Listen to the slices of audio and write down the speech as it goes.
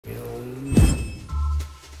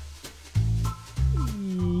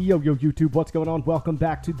Yo, YouTube, what's going on? Welcome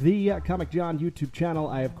back to the Comic John YouTube channel.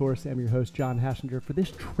 I, of course, am your host, John Hashinger, for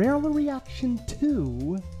this trailer reaction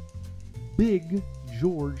to Big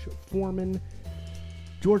George Foreman.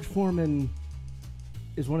 George Foreman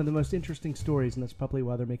is one of the most interesting stories, and that's probably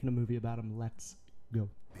why they're making a movie about him. Let's go.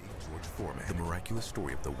 Big George Foreman, the miraculous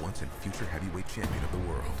story of the once and future heavyweight champion of the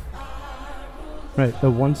world. Right,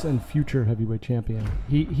 the once and future heavyweight champion.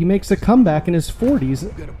 He makes a comeback in his 40s. You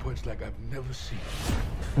got a punch like I've never seen.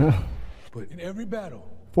 But in every battle,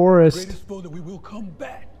 Forrest. the greatest foe that we will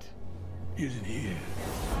combat isn't here.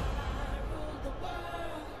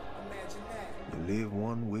 You live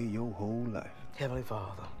one way your whole life. Heavenly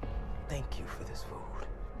Father, thank you for this food.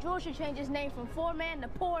 George should change his name from Foreman to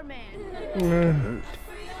Poor Man. Hurt.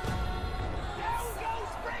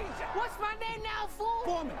 What's my name now, fool?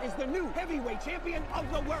 Foreman is the new heavyweight champion of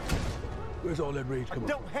the world. Where's all that rage coming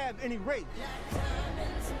Don't have any rage.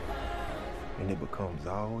 And it becomes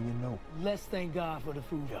all you know. Let's thank God for the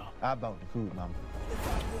food, y'all. I bought the food, mama.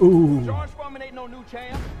 Ooh. George Foreman ain't no new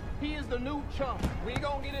champ. He is the new chump. We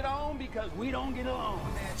gonna get it on because we don't get along.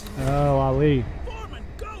 Oh, Ali. Foreman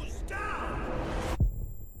goes down.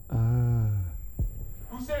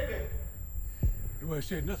 Who said that? Nobody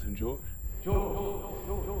said nothing, George. George.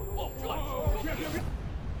 Oh, George.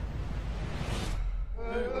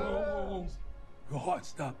 Hey, whoa. Your heart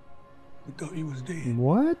stopped. We thought he was dead.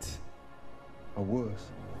 What? I was.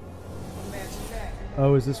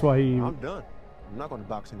 Oh, is this why he... I'm done. I'm not going to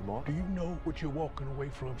box anymore. Do you know what you're walking away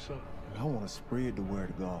from, son? I want to spread the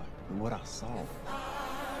word of God and what I saw.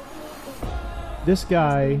 This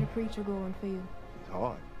guy... Being a preacher going for you. It's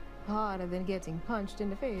hard. Harder than getting punched in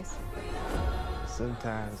the face.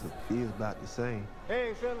 Sometimes it feels about the same.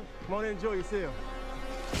 Hey, fella, come on in and enjoy yourself.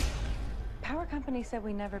 Power company said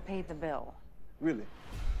we never paid the bill. Really?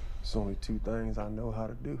 There's only two things I know how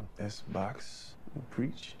to do. That's box and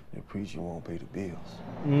preach. And preaching won't pay the bills.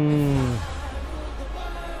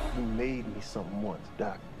 You made me something once,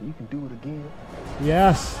 Doc. You can do it again.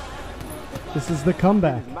 Yes. This is the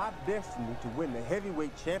comeback. It is my destiny to win the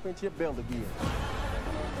heavyweight championship belt again.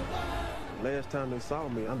 Last time they saw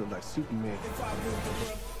me, I looked like Superman.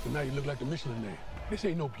 So now you look like the Michelin Man. This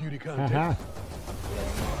ain't no beauty contest.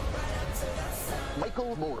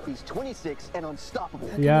 Michael Moore, he's 26 and unstoppable.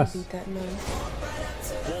 Yes. Beat that man.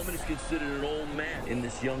 Foreman is considered an old man in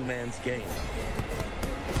this young man's game.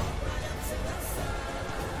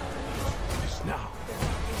 It's now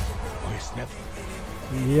or it's never.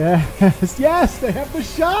 Yes, yes, they have the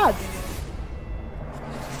shot.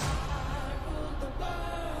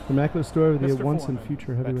 The miraculous story of the Mr. once and Foreman,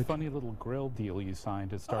 future that heavyweight. funny little grill deal you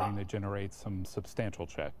signed is starting to generate some substantial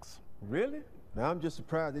checks. Really? Now I'm just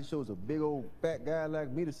surprised they chose a big old fat guy like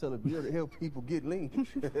me to sell a beer to help people get lean.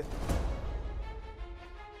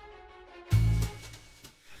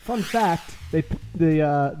 Fun fact: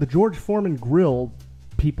 the George Foreman grill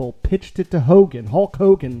people pitched it to Hogan, Hulk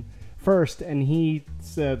Hogan, first, and he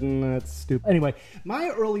said, that's stupid. Anyway, my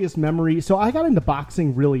earliest memory, so I got into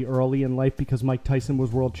boxing really early in life because Mike Tyson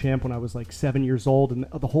was world champ when I was like 7 years old, and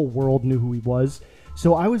the whole world knew who he was.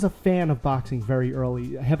 So I was a fan of boxing very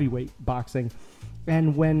early, heavyweight boxing.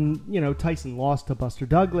 And when, Tyson lost to Buster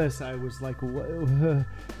Douglas, I was like,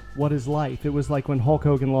 what is life? It was like when Hulk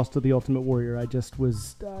Hogan lost to the Ultimate Warrior. I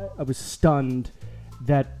was stunned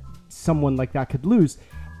that someone like that could lose.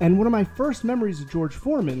 And one of my first memories of George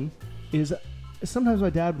Foreman is sometimes my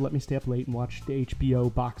dad would let me stay up late and watch the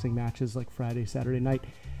HBO boxing matches like Friday, Saturday night.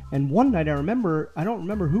 And one night I don't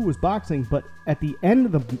remember who was boxing, but at the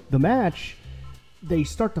end of the match,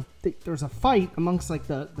 there's a fight amongst like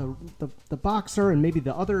the boxer and maybe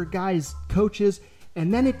the other guy's coaches,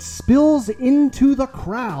 and then it spills into the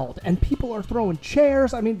crowd and people are throwing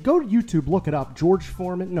chairs. I mean, go to YouTube, look it up. George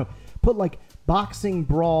Foreman, put like boxing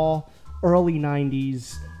brawl, early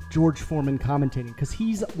 90s, George Foreman commentating, because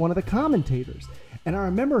he's one of the commentators. And I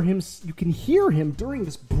remember him, you can hear him during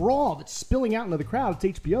this brawl that's spilling out into the crowd.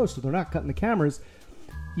 It's HBO, so they're not cutting the cameras.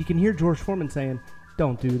 You can hear George Foreman saying,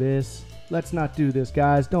 "Don't do this. Let's not do this,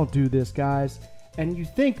 guys. Don't do this, guys." And you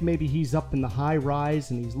think maybe he's up in the high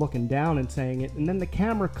rise and he's looking down and saying it, and then the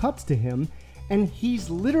camera cuts to him, and he's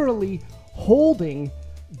literally holding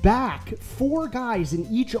back 4 guys in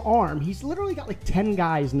each arm. He's literally got like 10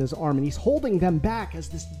 guys in his arm, and he's holding them back as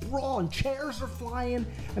this brawl, and chairs are flying.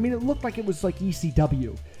 I mean, it looked like it was like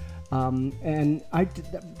ECW. And I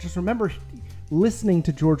just remember listening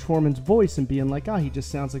to George Foreman's voice and being like, he just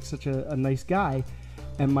sounds like such a nice guy.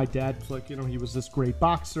 And my dad's like, he was this great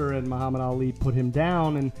boxer, and Muhammad Ali put him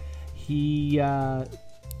down, and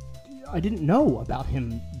I didn't know about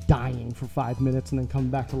him dying for 5 minutes and then coming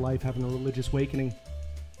back to life, having a religious awakening.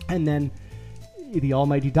 And then the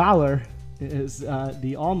almighty dollar is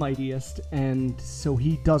the almightiest, and so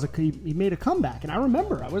he made a comeback. And I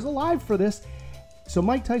remember I was alive for this. So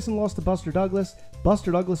Mike Tyson lost to Buster Douglas.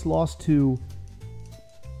 Buster Douglas lost to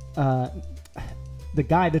the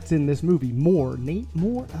guy that's in this movie, Nate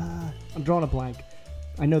Moore. I'm drawing a blank.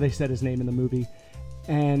 I know they said his name in the movie,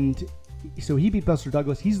 and so he beat Buster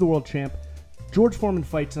Douglas. He's the world champ. George Foreman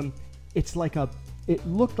fights him. It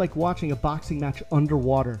looked like watching a boxing match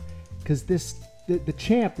underwater, because the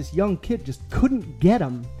champ, this young kid, just couldn't get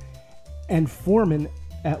him, and Foreman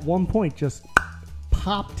at one point just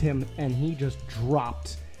popped him, and he just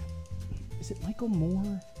dropped. Is it Michael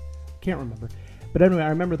Moore? Can't remember. But anyway, I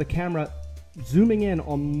remember the camera zooming in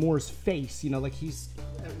on Moore's face. You know, like he's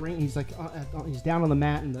down on the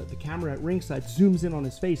mat, and the camera at ringside zooms in on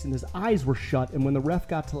his face, and his eyes were shut. And when the ref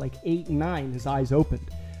got to like 8 and 9, his eyes opened.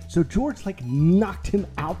 So George like knocked him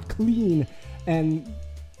out clean, and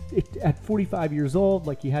at 45 years old,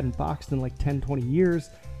 like he hadn't boxed in like 10, 20 years.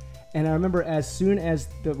 And I remember as soon as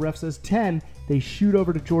the ref says 10, they shoot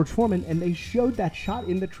over to George Foreman, and they showed that shot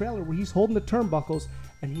in the trailer where he's holding the turnbuckles,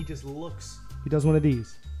 and he just looks. He does one of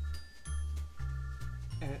these.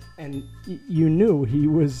 And you knew he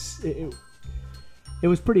was... It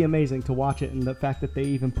was pretty amazing to watch it, and the fact that they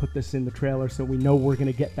even put this in the trailer so we know we're going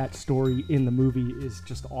to get that story in the movie is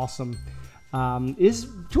just awesome. Is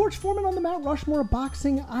George Foreman on the Mount Rushmore of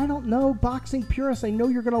boxing? I don't know. Boxing purists, I know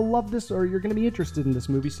you're going to love this, or you're going to be interested in this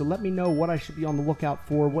movie, so let me know what I should be on the lookout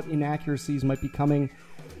for, what inaccuracies might be coming.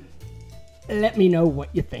 Let me know what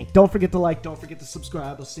you think. Don't forget to like, don't forget to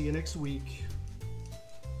subscribe. I'll see you next week.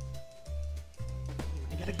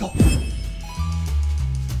 I gotta go.